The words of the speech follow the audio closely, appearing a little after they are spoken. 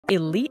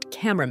Elite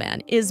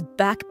Cameraman is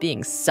back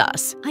being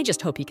sus. I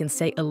just hope he can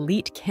say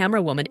Elite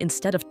Camerawoman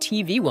instead of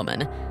TV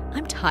Woman.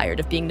 I'm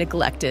tired of being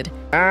neglected.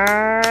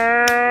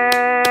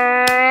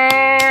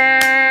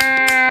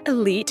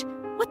 Elite?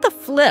 What the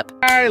flip?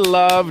 I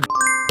love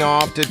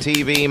off to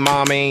TV,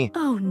 mommy.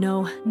 Oh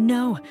no,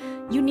 no.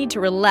 You need to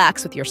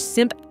relax with your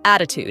simp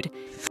attitude.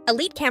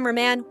 Elite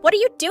Cameraman, what are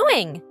you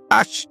doing?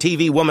 Hush,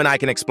 TV woman, I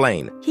can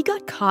explain. He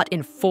got caught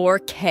in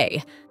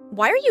 4K.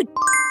 Why are you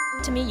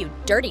to me, you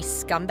dirty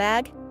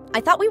scumbag? I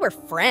thought we were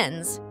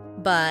friends,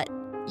 but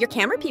your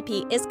camera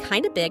PP is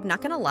kinda big,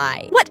 not gonna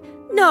lie. What?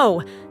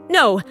 No,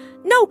 no,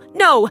 no,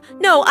 no,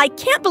 no, I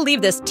can't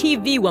believe this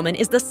TV woman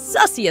is the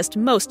sussiest,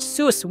 most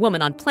sus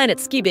woman on planet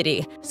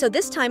Skibidi. So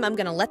this time I'm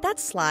gonna let that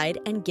slide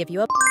and give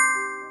you a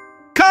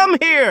Come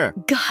here!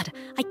 God,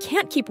 I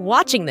can't keep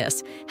watching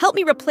this. Help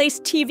me replace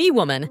TV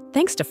woman.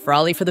 Thanks to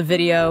Frawley for the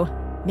video.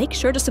 Make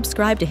sure to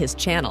subscribe to his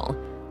channel.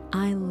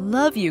 I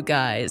love you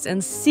guys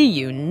and see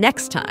you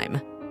next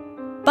time.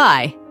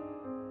 Bye.